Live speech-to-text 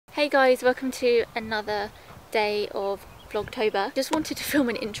Hey guys, welcome to another day of Vlogtober. Just wanted to film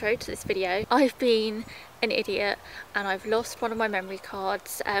an intro to this video. I've been an idiot and I've lost one of my memory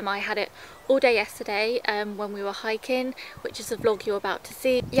cards. I had it all day yesterday when we were hiking, which is the vlog you're about to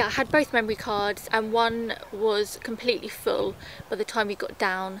see. Yeah, I had both memory cards and one was completely full by the time we got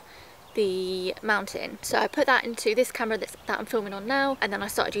down the mountain. So I put that into this camera that I'm filming on now, and then I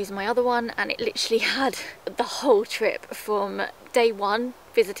started using my other one, and it literally had the whole trip from day one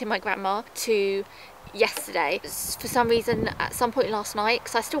visiting my grandma to yesterday. For some reason, at some point last night,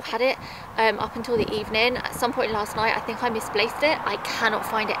 because I still had it up until the evening, at some point last night I think I misplaced it. I cannot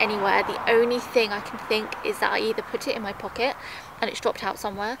find it anywhere. The only thing I can think is that I either put it in my pocket and it's dropped out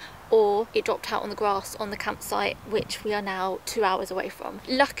somewhere, or it dropped out on the grass on the campsite, which we are now 2 hours away from.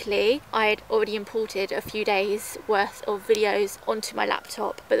 Luckily, I had already imported a few days worth of videos onto my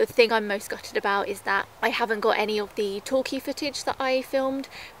laptop, but the thing I'm most gutted about is that I haven't got any of the talkie footage that I filmed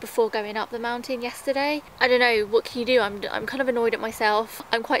before going up the mountain yesterday. I don't know, what can you do? I'm kind of annoyed at myself.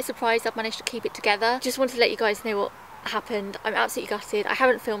 I'm quite surprised I've managed to keep it together. Just wanted to let you guys know what happened. I'm absolutely gutted. I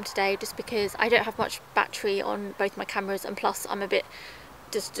haven't filmed today just because I don't have much battery on both my cameras, and plus I'm a bit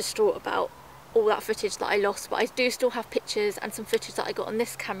just distraught about all that footage that I lost, but I do still have pictures and some footage that I got on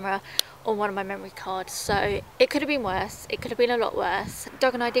this camera on one of my memory cards, so it could have been worse. It could have been a lot worse.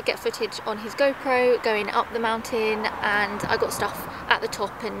 Doug and I did get footage on his GoPro going up the mountain, and I got stuff at the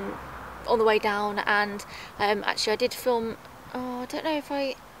top and on the way down, and actually I did film, I don't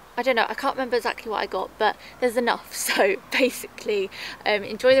know, I can't remember exactly what I got, but there's enough. So basically,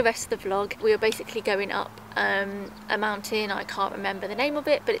 enjoy the rest of the vlog. We were basically going up a mountain. I can't remember the name of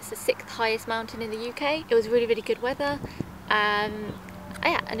it, but it's the 6th highest mountain in the UK. It was really good weather, yeah,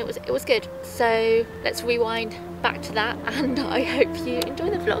 and it was good. So let's rewind back to that, and I hope you enjoy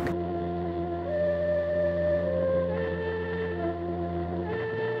the vlog.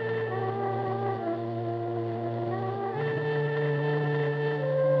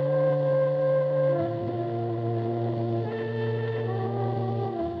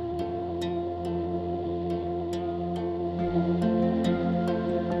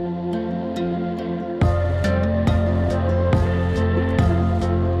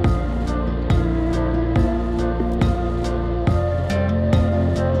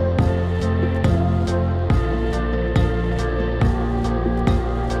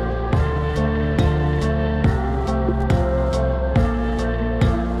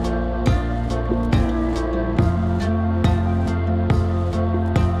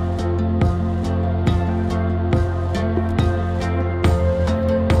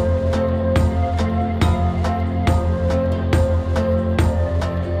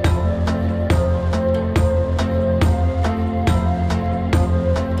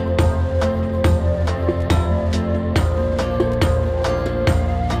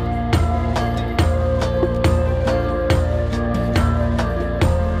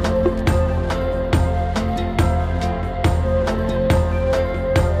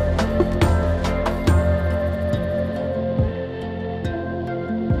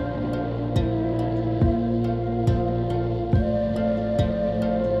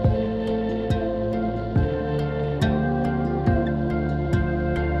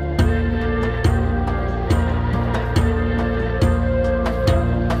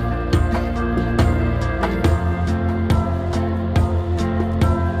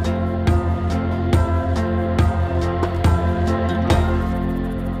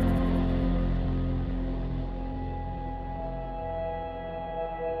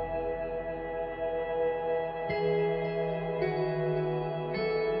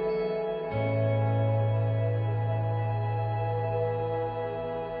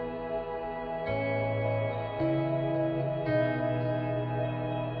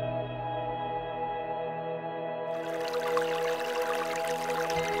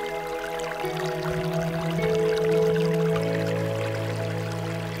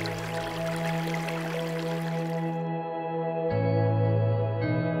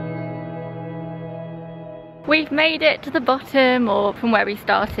 We've made it to the bottom, or from where we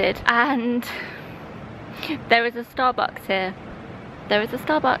started, and there is a Starbucks here. There is a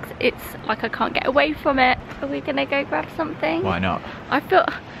Starbucks. It's like I can't get away from it. Are we gonna go grab something? Why not? I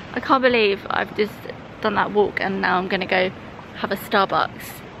can't believe I've just done that walk and now I'm gonna go have a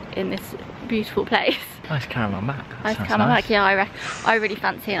Starbucks in this beautiful place. Nice caramel mac. Nice caramel mac, yeah, I really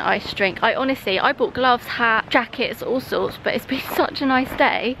fancy an iced drink. I bought gloves, hat, jackets, all sorts, but it's been such a nice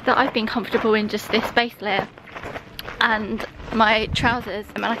day that I've been comfortable in just this base layer and my trousers.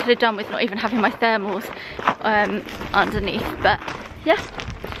 I mean, I could have done with not even having my thermals underneath, but yeah,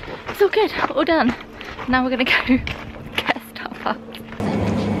 it's all good, all done. Now we're gonna go get a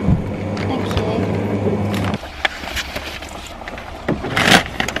Starbucks.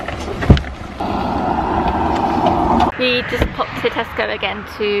 We just popped to Tesco again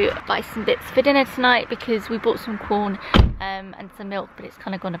to buy some bits for dinner tonight because we bought some corn and some milk, but it's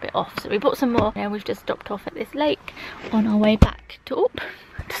kind of gone a bit off, so we bought some more. And we've just stopped off at this lake on our way back to,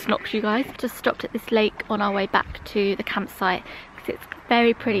 just stopped you guys, just stopped at this lake on our way back to the campsite because it's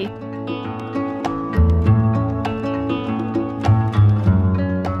very pretty.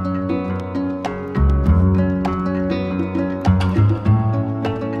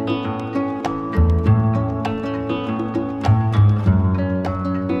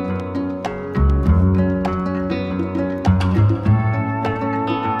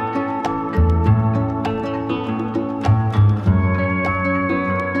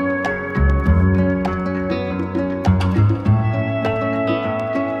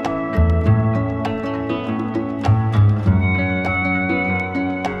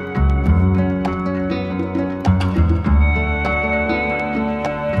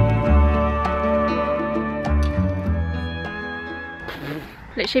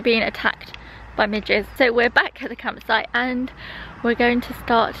 Literally being attacked by midges. So we're back at the campsite and we're going to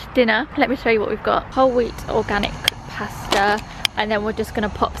start dinner. Let me show you what we've got. Whole wheat organic pasta, and then we're just going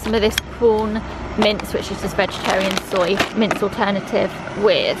to pop some of this prawn mince, which is just vegetarian soy mince alternative,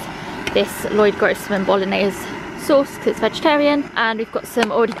 with this Lloyd Grossman bolognese sauce because it's vegetarian, and we've got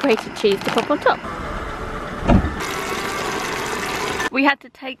some already grated cheese to pop on top. We had to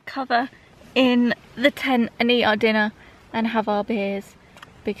take cover in the tent and eat our dinner and have our beers,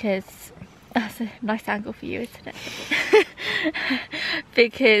 because that's a nice angle for you, isn't it?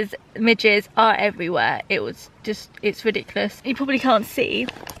 Because midges are everywhere. It was just, it's ridiculous. You probably can't see.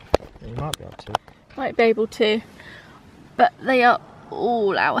 You might be able to. Might be able to. But they are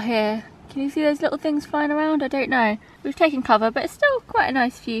all out here. Can you see those little things flying around? I don't know. We've taken cover, but it's still quite a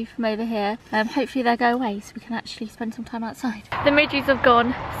nice view from over here. Hopefully they'll go away so we can actually spend some time outside. The midges have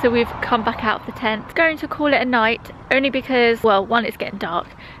gone, so we've come back out of the tent. It's going to call it a night, only because, well, one, it's getting dark.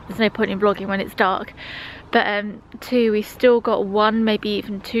 There's no point in vlogging when it's dark. But two, we've still got 1, maybe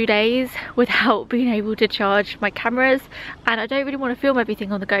even 2 days without being able to charge my cameras. And I don't really want to film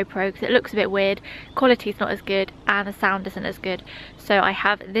everything on the GoPro because it looks a bit weird. Quality's not as good and the sound isn't as good. So I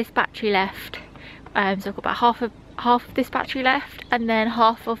have this battery left. So I've got about half of this battery left, and then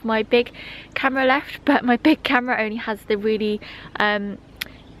half of my big camera left. But my big camera only has the really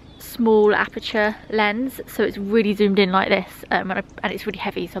small aperture lens, so it's really zoomed in like this, and it's really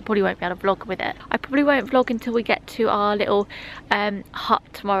heavy, so I probably won't be able to vlog with it. I probably won't vlog until we get to our little hut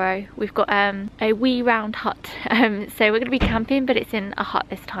tomorrow. We've got a wee round hut, so we're going to be camping, but it's in a hut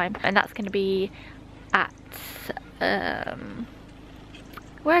this time, and that's going to be at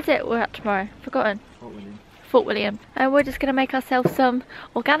where is it we're at tomorrow? Forgotten. Fort William. And we're just going to make ourselves some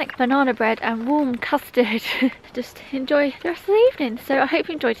organic banana bread and warm custard. Just enjoy the rest of the evening. So I hope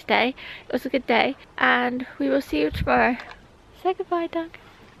you enjoyed today. It was a good day, and we will see you tomorrow. Say goodbye, Doug.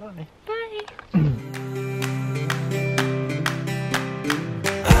 Bye. Bye.